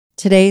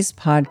Today's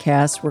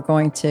podcast, we're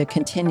going to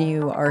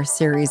continue our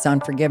series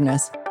on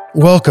forgiveness.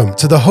 Welcome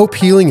to the Hope,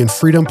 Healing, and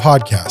Freedom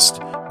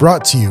podcast,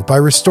 brought to you by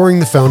Restoring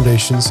the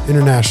Foundations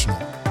International.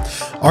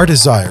 Our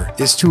desire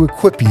is to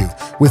equip you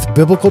with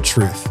biblical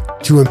truth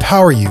to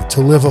empower you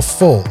to live a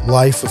full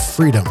life of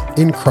freedom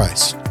in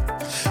Christ.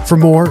 For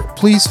more,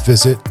 please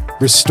visit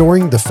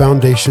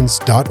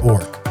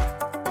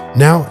restoringthefoundations.org.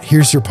 Now,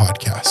 here's your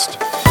podcast.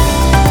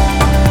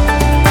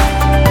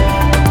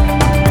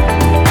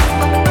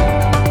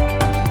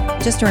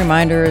 Just a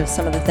reminder of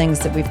some of the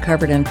things that we've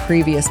covered in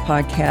previous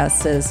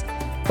podcasts is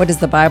what does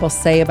the Bible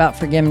say about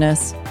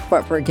forgiveness,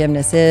 what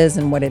forgiveness is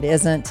and what it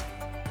isn't,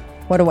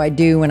 what do I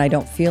do when I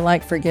don't feel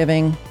like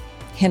forgiving,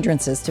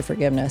 hindrances to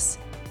forgiveness,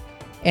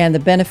 and the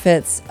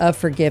benefits of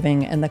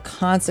forgiving and the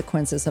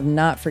consequences of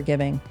not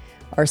forgiving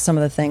are some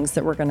of the things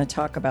that we're going to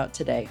talk about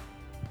today.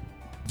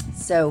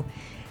 So,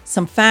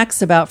 some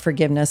facts about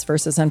forgiveness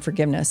versus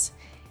unforgiveness.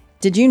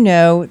 Did you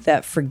know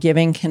that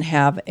forgiving can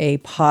have a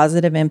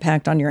positive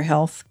impact on your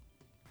health?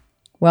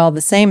 Well,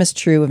 the same is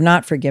true of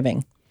not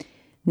forgiving.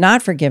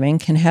 Not forgiving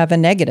can have a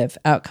negative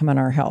outcome on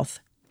our health.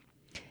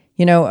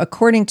 You know,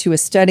 according to a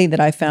study that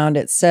I found,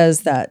 it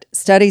says that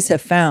studies have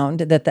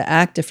found that the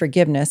act of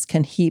forgiveness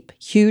can heap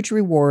huge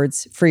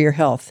rewards for your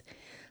health,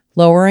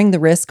 lowering the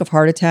risk of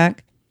heart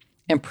attack,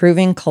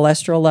 improving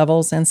cholesterol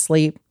levels and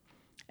sleep,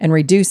 and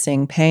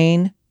reducing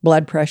pain,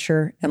 blood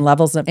pressure, and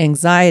levels of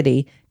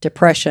anxiety,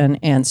 depression,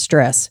 and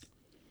stress.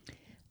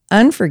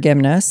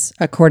 Unforgiveness,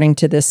 according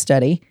to this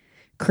study,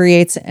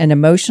 creates an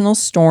emotional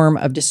storm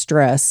of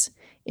distress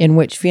in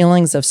which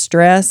feelings of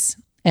stress,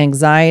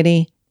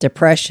 anxiety,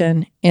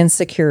 depression,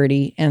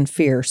 insecurity, and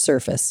fear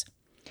surface.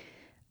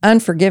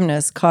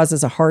 Unforgiveness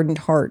causes a hardened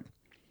heart.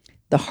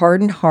 The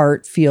hardened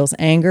heart feels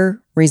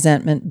anger,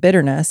 resentment,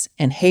 bitterness,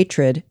 and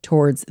hatred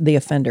towards the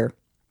offender.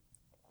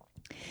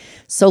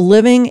 So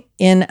living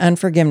in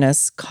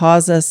unforgiveness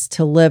causes us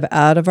to live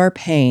out of our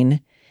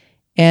pain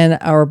and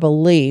our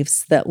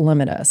beliefs that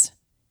limit us.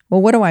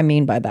 Well, what do I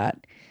mean by that?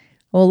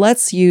 Well,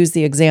 let's use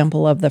the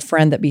example of the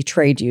friend that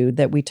betrayed you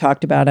that we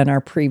talked about in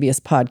our previous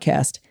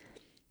podcast.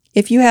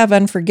 If you have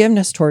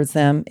unforgiveness towards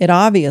them, it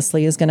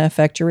obviously is going to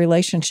affect your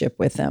relationship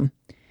with them.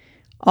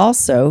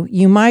 Also,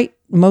 you might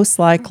most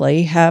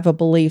likely have a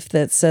belief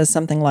that says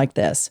something like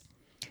this: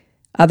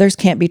 others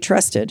can't be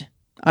trusted.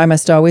 I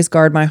must always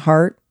guard my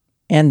heart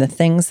and the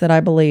things that I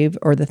believe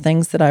or the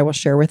things that I will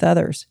share with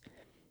others.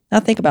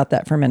 Now think about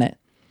that for a minute.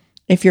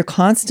 If you're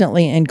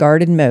constantly in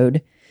guarded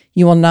mode,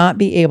 you will not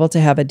be able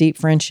to have a deep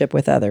friendship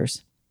with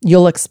others.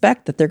 You'll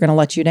expect that they're going to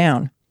let you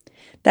down.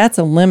 That's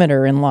a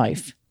limiter in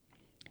life.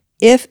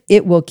 If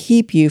it will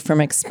keep you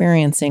from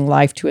experiencing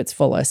life to its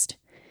fullest.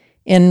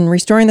 In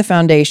Restoring the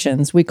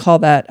Foundations, we call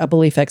that a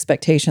belief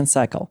expectation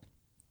cycle.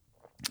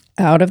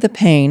 Out of the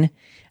pain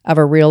of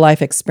a real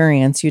life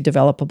experience, you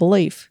develop a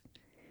belief.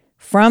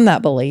 From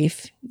that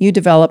belief, you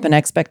develop an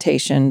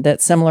expectation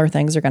that similar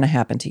things are going to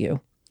happen to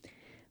you.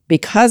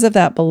 Because of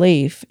that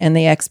belief and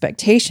the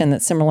expectation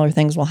that similar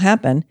things will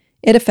happen,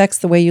 it affects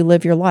the way you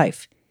live your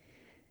life.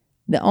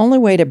 The only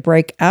way to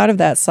break out of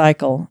that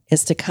cycle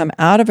is to come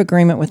out of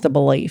agreement with the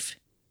belief.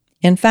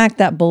 In fact,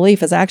 that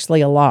belief is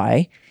actually a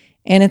lie,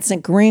 and it's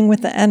agreeing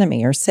with the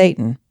enemy or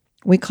Satan.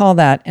 We call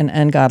that an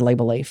ungodly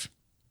belief.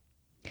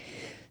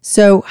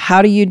 So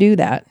how do you do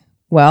that?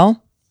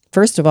 Well,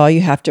 first of all,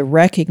 you have to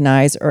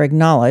recognize or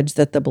acknowledge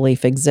that the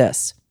belief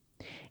exists.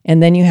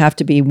 And then you have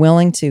to be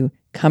willing to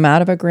come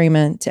out of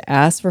agreement, to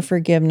ask for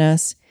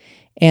forgiveness,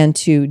 and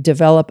to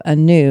develop a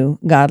new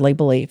godly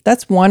belief.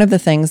 That's one of the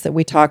things that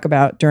we talk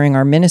about during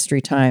our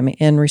ministry time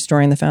in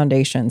Restoring the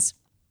Foundations.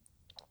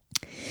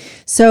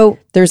 So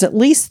there's at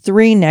least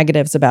 3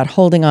 negatives about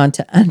holding on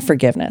to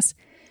unforgiveness.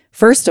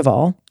 First of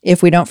all,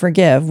 if we don't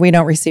forgive, we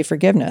don't receive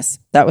forgiveness.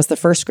 That was the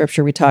first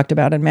scripture we talked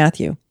about in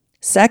Matthew.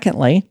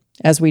 Secondly,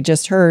 as we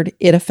just heard,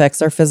 it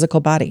affects our physical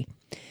body.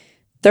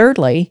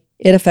 Thirdly,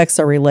 it affects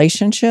our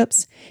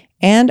relationships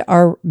and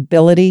our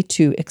ability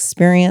to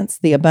experience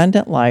the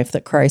abundant life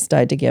that Christ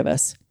died to give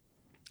us.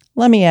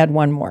 Let me add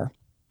one more.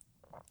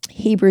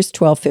 Hebrews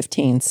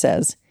 12:15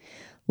 says,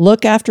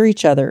 "Look after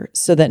each other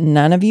so that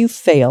none of you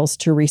fails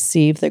to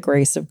receive the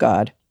grace of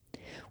God.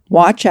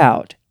 Watch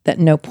out that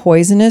no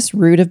poisonous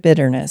root of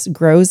bitterness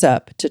grows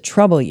up to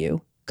trouble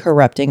you,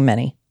 corrupting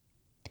many."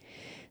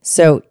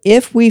 So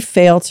if we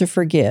fail to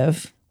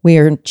forgive, we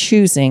are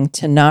choosing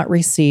to not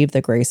receive the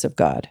grace of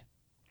God.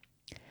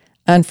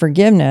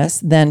 Unforgiveness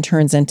then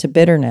turns into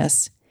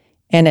bitterness,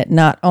 and it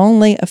not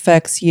only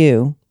affects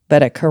you,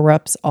 but it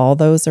corrupts all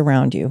those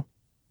around you.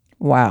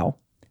 Wow,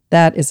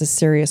 that is a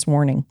serious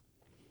warning.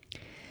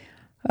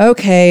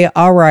 Okay,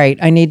 all right,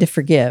 I need to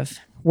forgive.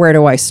 Where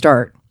do I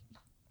start?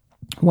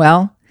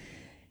 Well,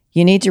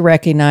 you need to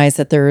recognize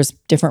that there's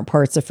different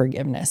parts of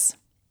forgiveness.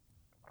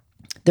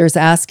 There's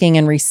asking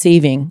and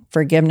receiving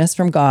forgiveness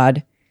from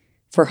God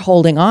for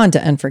holding on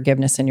to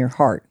unforgiveness in your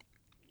heart.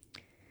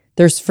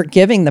 There's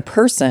forgiving the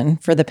person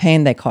for the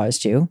pain they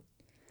caused you.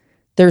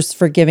 There's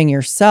forgiving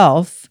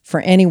yourself for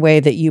any way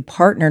that you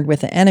partnered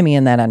with the enemy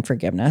in that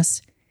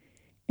unforgiveness.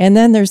 And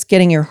then there's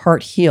getting your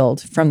heart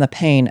healed from the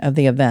pain of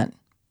the event.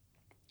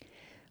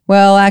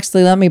 Well,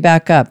 actually, let me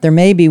back up. There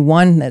may be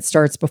one that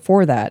starts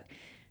before that.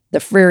 The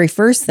very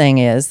first thing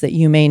is that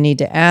you may need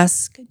to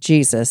ask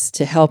Jesus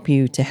to help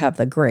you to have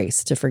the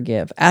grace to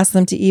forgive. Ask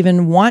them to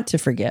even want to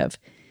forgive.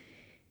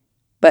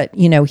 But,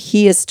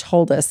 he has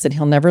told us that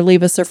he'll never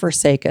leave us or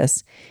forsake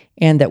us,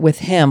 and that with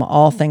him,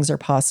 all things are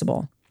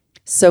possible.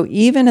 So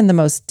even in the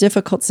most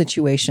difficult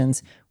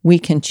situations, we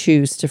can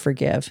choose to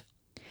forgive.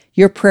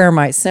 Your prayer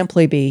might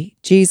simply be,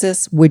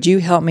 Jesus, would you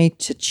help me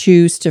to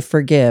choose to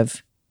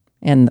forgive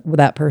in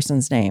that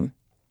person's name?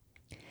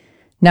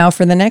 Now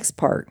for the next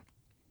part.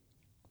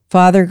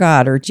 Father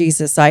God, or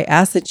Jesus, I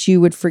ask that you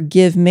would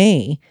forgive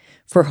me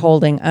for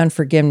holding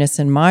unforgiveness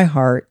in my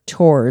heart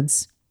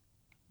towards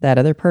that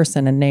other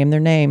person, and name their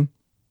name.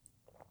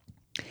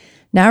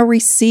 Now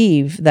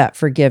receive that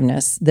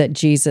forgiveness that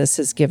Jesus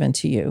has given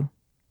to you.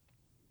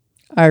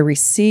 I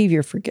receive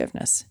your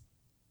forgiveness.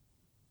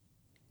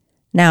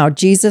 Now,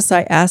 Jesus,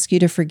 I ask you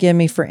to forgive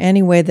me for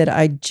any way that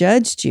I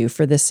judged you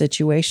for this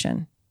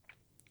situation.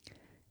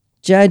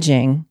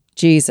 Judging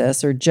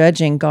Jesus or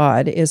judging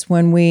God is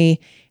when we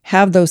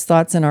have those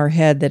thoughts in our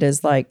head that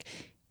is like,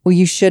 well,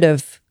 you should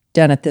have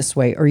done it this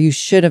way, or you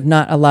should have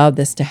not allowed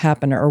this to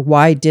happen, or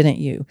why didn't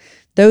you?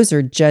 Those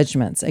are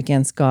judgments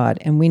against God,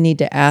 and we need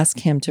to ask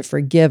him to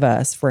forgive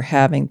us for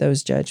having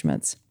those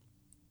judgments.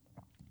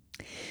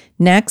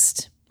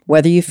 Next,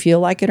 whether you feel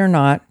like it or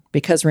not,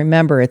 because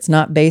remember, it's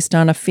not based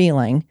on a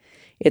feeling,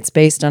 it's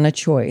based on a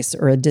choice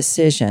or a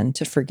decision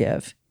to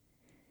forgive.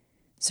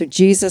 So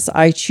Jesus,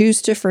 I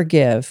choose to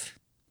forgive,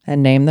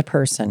 and name the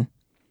person.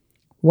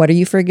 What are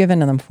you forgiving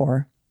them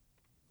for?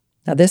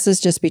 Now, this is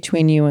just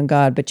between you and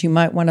God, but you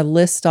might want to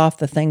list off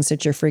the things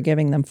that you're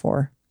forgiving them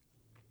for.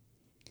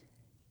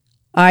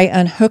 I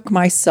unhook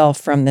myself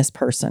from this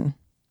person.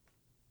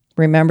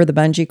 Remember the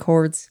bungee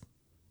cords?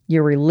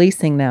 You're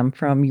releasing them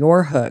from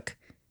your hook,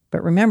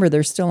 but remember,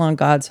 they're still on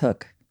God's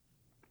hook.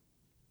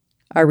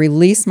 I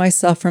release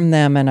myself from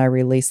them, and I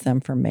release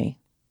them from me.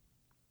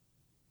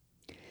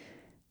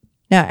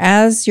 Now,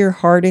 as your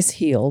heart is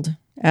healed,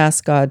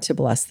 ask God to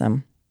bless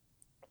them.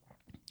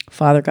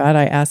 Father God,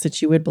 I ask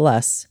that you would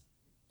bless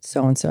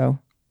so-and-so.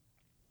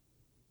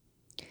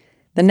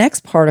 The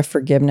next part of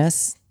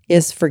forgiveness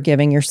is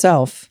forgiving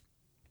yourself.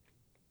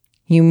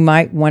 You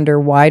might wonder,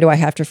 why do I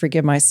have to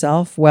forgive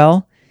myself?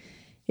 Well,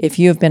 if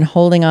you have been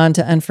holding on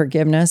to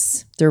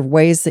unforgiveness, there are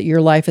ways that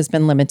your life has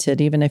been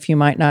limited, even if you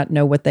might not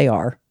know what they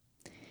are.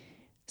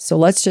 So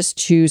let's just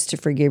choose to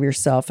forgive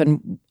yourself.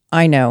 And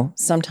I know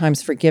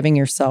sometimes forgiving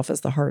yourself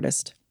is the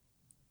hardest.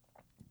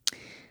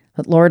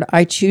 But Lord,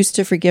 I choose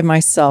to forgive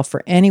myself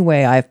for any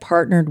way I've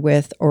partnered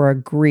with or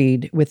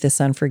agreed with this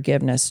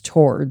unforgiveness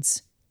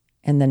towards,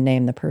 and then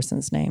name the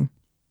person's name.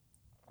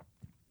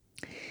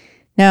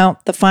 Now,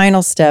 the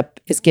final step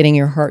is getting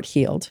your heart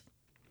healed.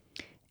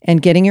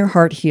 And getting your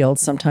heart healed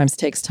sometimes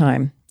takes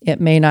time.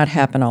 It may not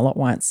happen all at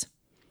once.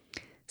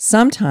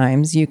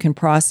 Sometimes you can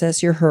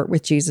process your hurt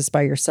with Jesus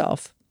by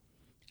yourself.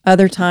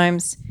 Other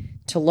times,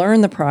 to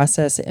learn the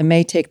process, it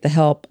may take the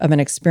help of an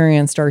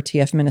experienced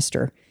RTF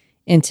minister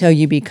until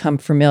you become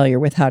familiar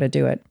with how to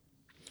do it.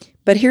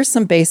 But here's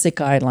some basic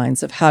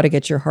guidelines of how to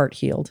get your heart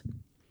healed.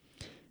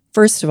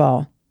 First of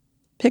all,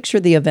 picture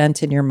the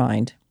event in your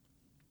mind.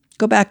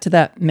 Go back to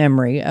that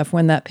memory of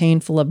when that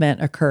painful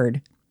event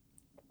occurred.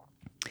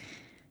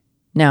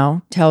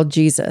 Now, tell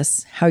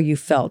Jesus how you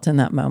felt in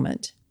that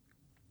moment.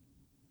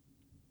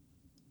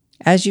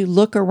 As you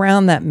look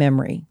around that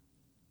memory,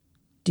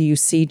 do you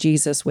see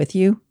Jesus with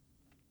you?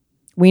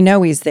 We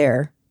know he's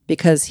there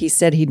because he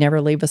said he'd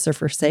never leave us or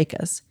forsake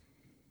us.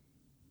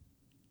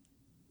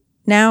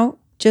 Now,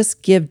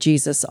 just give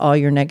Jesus all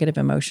your negative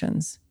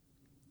emotions.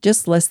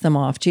 Just list them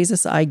off.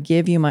 Jesus, I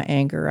give you my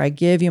anger. I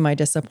give you my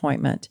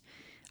disappointment.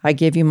 I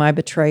give you my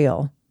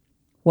betrayal.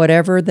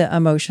 Whatever the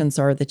emotions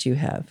are that you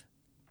have.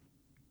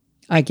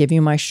 I give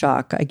you my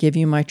shock. I give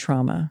you my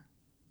trauma.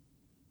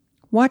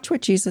 Watch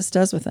what Jesus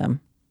does with them.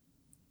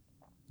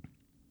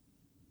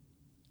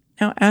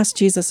 Now ask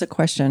Jesus a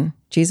question.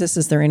 Jesus,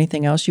 is there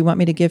anything else you want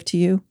me to give to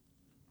you?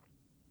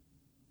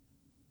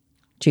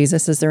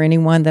 Jesus, is there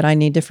anyone that I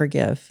need to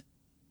forgive?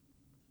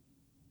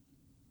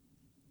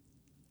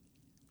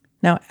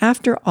 Now,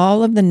 after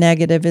all of the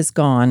negative is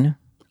gone,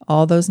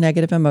 all those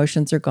negative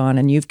emotions are gone,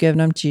 and you've given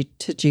them to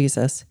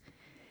Jesus,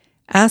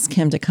 ask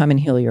him to come and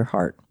heal your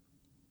heart.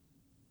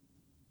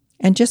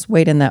 And just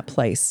wait in that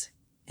place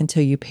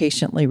until you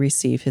patiently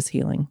receive his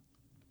healing.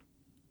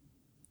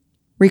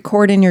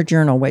 Record in your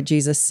journal what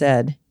Jesus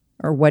said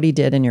or what he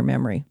did in your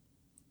memory.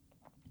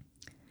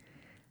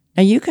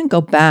 Now you can go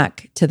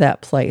back to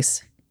that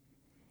place.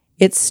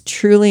 It's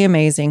truly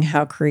amazing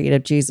how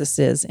creative Jesus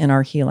is in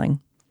our healing.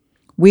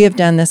 We have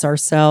done this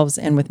ourselves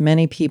and with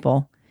many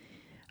people,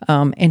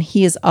 and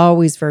he is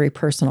always very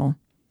personal.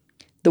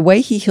 The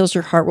way he heals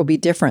your heart will be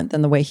different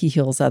than the way he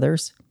heals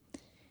others.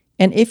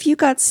 And if you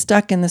got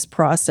stuck in this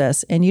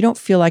process and you don't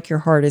feel like your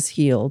heart is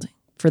healed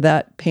for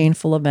that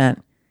painful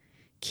event,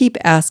 keep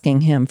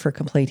asking him for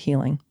complete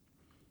healing.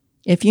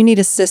 If you need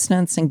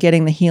assistance in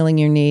getting the healing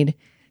you need,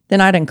 then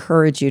I'd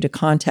encourage you to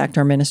contact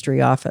our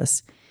ministry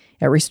office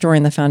at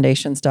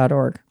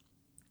restoringthefoundations.org.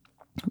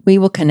 We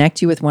will connect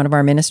you with one of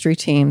our ministry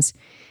teams,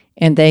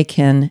 and they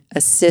can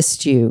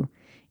assist you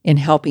in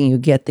helping you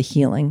get the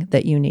healing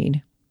that you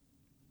need.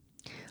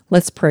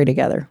 Let's pray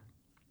together.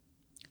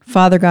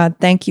 Father God,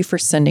 thank you for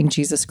sending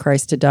Jesus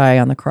Christ to die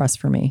on the cross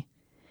for me.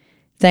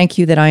 Thank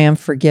you that I am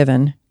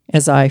forgiven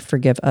as I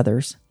forgive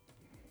others.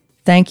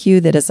 Thank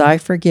you that as I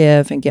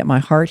forgive and get my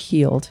heart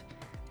healed,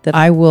 that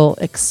I will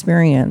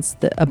experience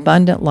the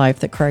abundant life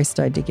that Christ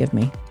died to give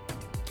me.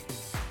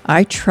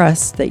 I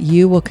trust that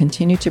you will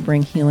continue to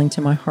bring healing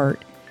to my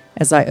heart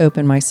as I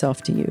open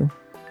myself to you.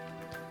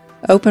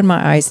 Open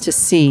my eyes to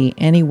see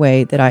any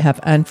way that I have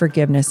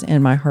unforgiveness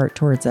in my heart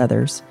towards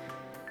others,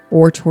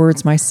 or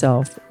towards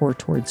myself, or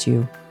towards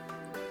you.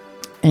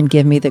 And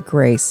give me the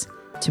grace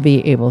to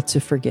be able to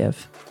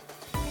forgive.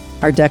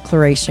 Our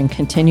declaration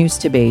continues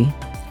to be,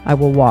 I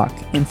will walk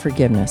in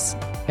forgiveness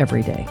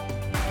every day.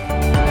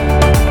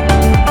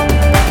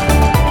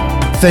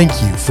 Thank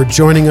you for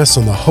joining us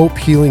on the Hope,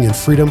 Healing, and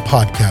Freedom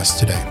podcast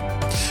today.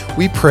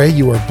 We pray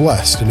you are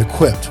blessed and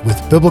equipped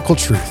with biblical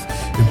truth,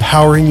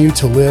 empowering you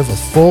to live a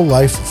full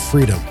life of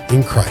freedom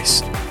in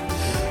Christ.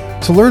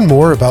 To learn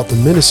more about the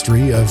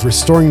ministry of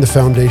Restoring the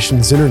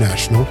Foundations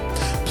International,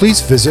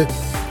 please visit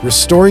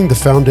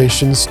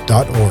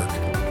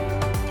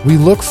restoringthefoundations.org. We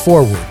look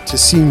forward to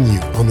seeing you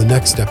on the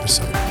next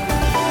episode.